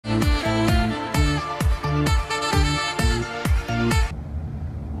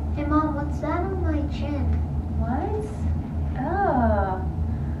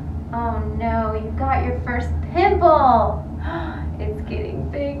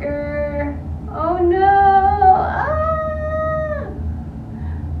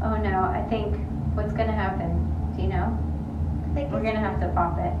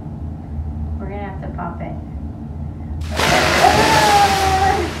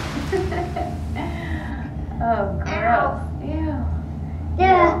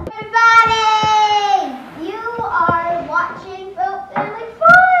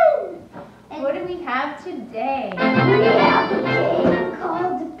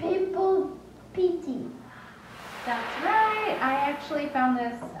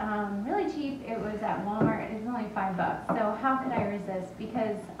this really cheap. It was at Walmart. It was only $5. So how could I resist?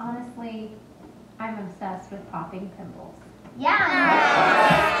 Because honestly, I'm obsessed with popping pimples. Yeah.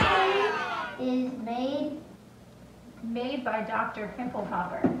 Is made by Dr. Pimple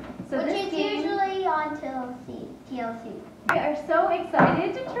Popper. So which this is game, usually on TLC. We are so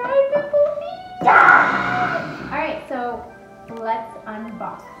excited to try Pimple Pete. Yeah. All right, so let's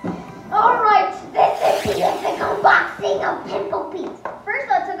unbox. All right, this is the epic unboxing of Pimple Pete. First,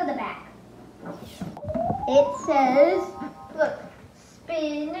 let's look at the back. It says, look,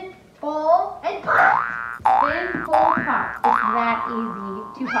 spin, pull, and pop. Spin, pull, pop. It's that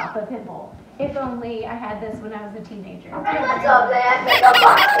easy to pop a pimple. If only I had this when I was a teenager. And let's open the epic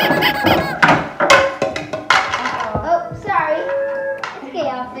unboxing. Oh, sorry. It's okay,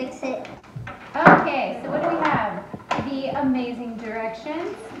 I'll fix it. Okay, so what do we have? The amazing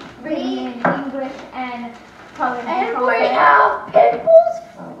directions, written in English and colored. And we have Pimple's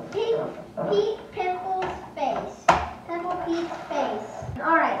Pimple's face. Pimple Pete's face.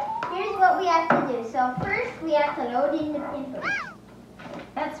 Alright, here's what we have to do. So first we have to load in the pimples.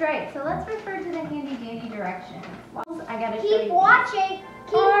 That's right. So let's refer to the handy dandy directions. I gotta show Keep you. watching.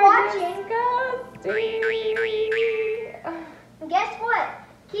 Keep watching. Disgusting. Guess what?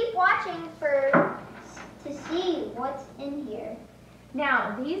 Keep watching to see what's in here.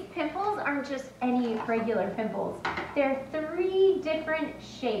 Now, these pimples aren't just any regular pimples. They're 3 different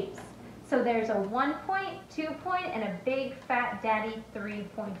shapes. So there's a 1-point, 2-point, and a big fat daddy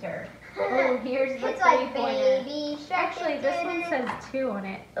 3-pointer. Oh, here's the 3-pointer. It's like baby shark. Actually, this one says 2 on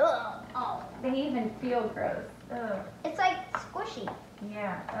it. Ugh. Oh. They even feel gross. Ugh. It's like squishy.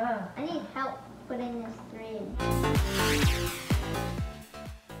 Yeah. Ugh. I need help putting this thread.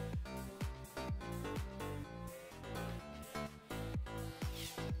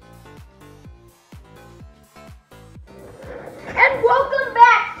 And welcome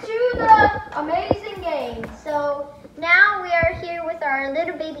back to the amazing game. So now we are here with our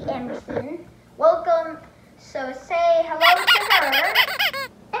little baby Emerson. Welcome. So say hello to her.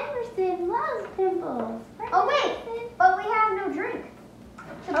 Emerson loves pimples. Oh wait, but we have no drink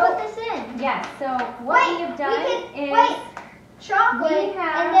to put this in. Yes, so what we have done is chocolate,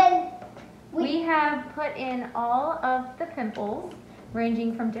 and then we have put in all of the pimples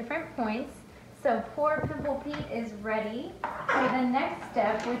ranging from different points. So poor Pimple Pete is ready for the next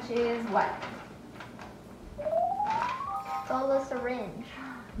step, which is what? fill the syringe.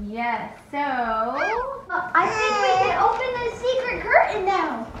 Yes, so I think we can open the secret curtain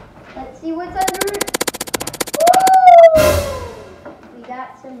now. Let's see what's under it. Woo! We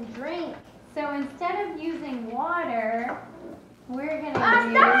got some drink. so instead of using water, we're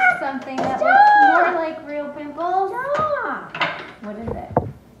gonna use something that looks more like real pimples. What is it?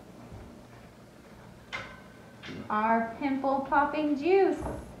 Our pimple popping juice.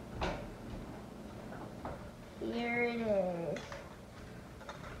 Here it is.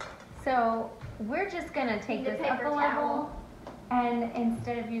 So we're just gonna take this up a level, and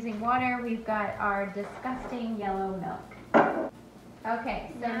instead of using water, we've got our disgusting yellow milk.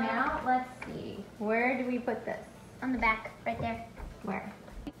 Okay, so now let's see. Where do we put this? On the back, right there. Where?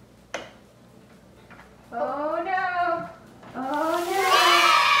 Oh no! Oh no!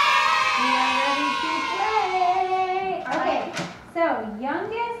 We are ready to play! Okay, so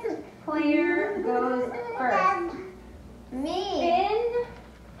youngest player goes first. Me. Spin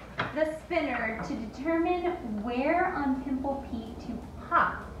the spinner to determine where on Pimple Pete to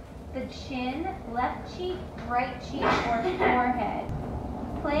pop. The chin, left cheek, right cheek, or forehead.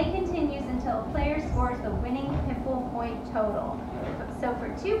 Play continues until a player scores the winning pimple point total. So for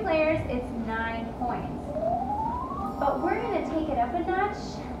 2 players, it's 9 points. But we're going to take it up a notch.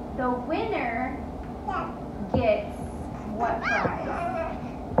 The winner gets what prize?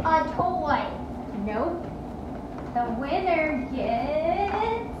 A toy. Nope. The winner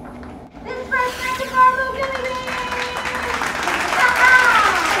gets this first Magic Marble Gummy Bear!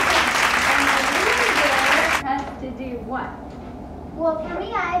 And the loser has to do what? Well, for me,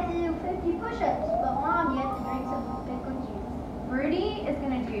 I had to do 50 push-ups, but Mom, you have to drink some pickle juice. Rudy is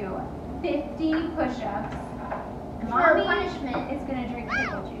going to do 50 push-ups. For Mommy punishment. is going to drink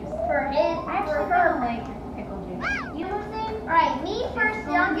pickle juice. For his, I actually don't like pickle juice. You know what I'm saying? Alright, me first,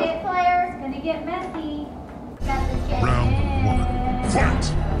 youngest player. It's going to get messy. Got the jet. Round 1, fight!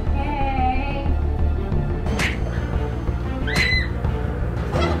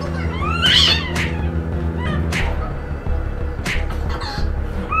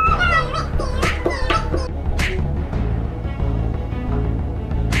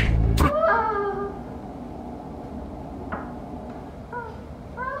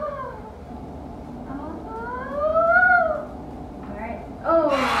 Okay. Oh,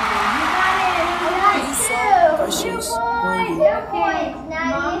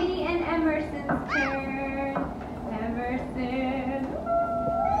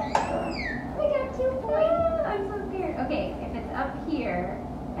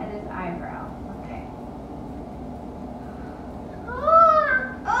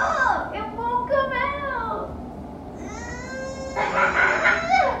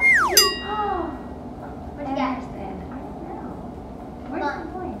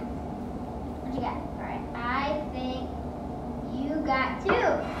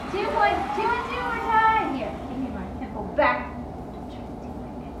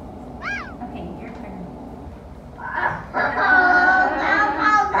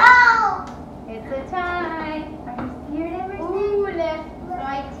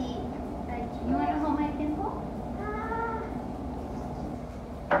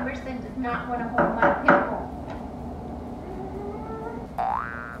 Emerson does not want to hold my pimple.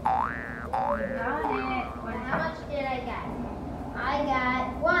 You got it. How much did I get? I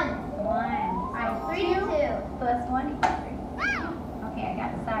got 1. 1. Alright, 3 to 2. Plus 1 equals 3. Okay, I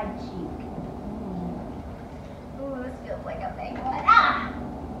got side cheek. Ooh, this feels like a big one. Ah!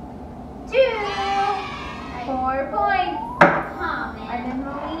 2. 4 points. Oh, I'm man. in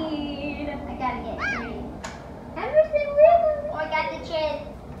the lead. I gotta get 3. Emerson wins. Oh, I got the chin.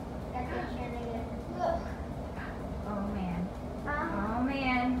 Got the chin again. Ugh. Oh man. Ah. Oh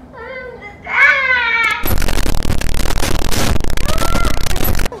man.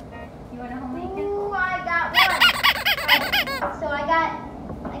 You want to hold me again? Ooh, I got 1. So I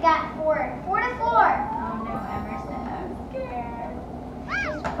got 4. 4 to 4. Oh no, Emerson, I'm scared.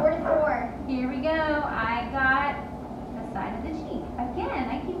 Just 4 to 4. Here we go. I got the side of the cheek. Again,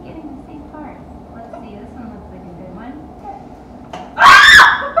 I keep getting the same part. Let's see, this one looks like a good one.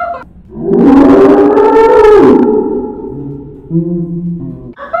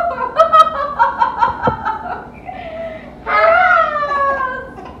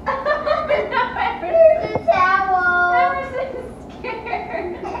 Here's the towel. Emerson's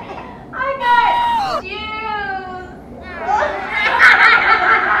scared. I got juice.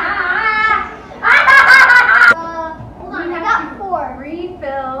 Hold on, I got 4.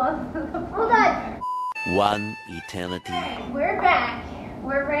 Refill. Hold on. One eternity. We're back.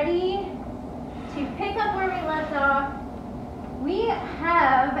 We're ready to pick up where we left off. We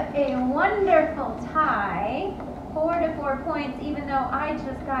have a wonderful tie, 4 to 4 points, even though I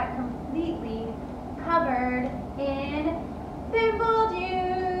just got completely covered in pimple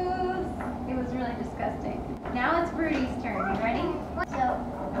juice. It was really disgusting. Now it's Rudy's turn. You ready? So,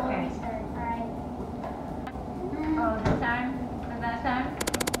 Okay. Alright. Oh, this time? For that time?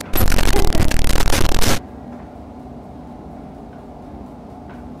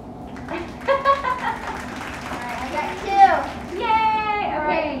 Alright, I got 2. Yay! Okay,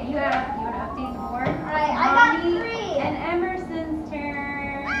 Alright. you want to update the board? Alright, I got Mommy 3. And Emerson's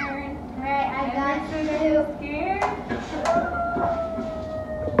turn. Alright, I got Emerson, 2. are you scared?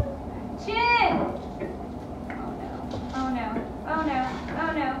 Chin! Oh no. Oh no.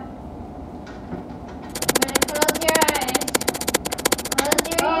 Oh no. I'm gonna close your eyes. Close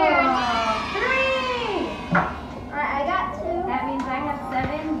your Oh, ears. 3! Alright, I got 2. That means I have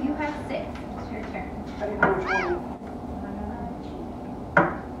 7, you have 6. It's your turn.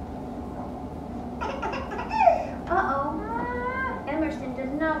 Uh-oh. Emerson does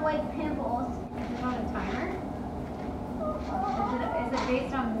not like pimples. Is it on a timer? Is it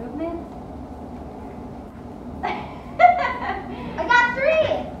based on movement? I got 3.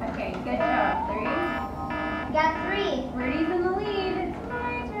 Okay, good job. 3. I got 3. Rudy's in the lead. It's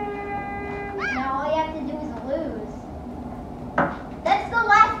my turn. Now all you have to do is lose. That's the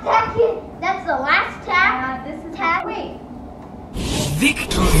last tap. That's the last tap. This is Tap. Wait,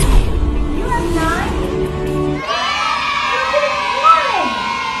 Victory! you have 9?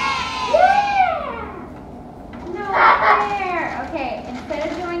 No fair. Okay,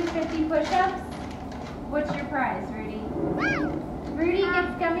 instead of doing 50 push-ups, what's your prize, Rudy? Rudy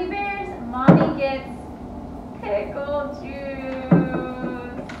gets gummy bears, Mommy gets pickle juice.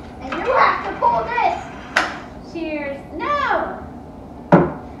 And you have to pull this. Cheers. No!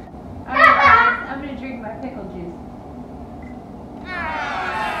 Alright guys, I'm gonna drink my pickle juice.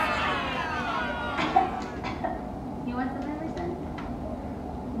 You want some, Emerson?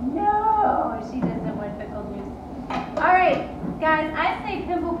 No, she doesn't want pickle juice. Alright, guys, I say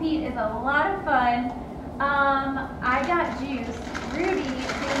Pimple Pete is a lot of fun. I got juice. Rudy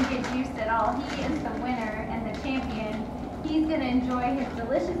didn't get juiced at all. He is the winner and the champion. He's gonna enjoy his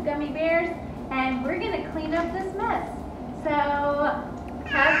delicious gummy bears, and we're gonna clean up this mess. So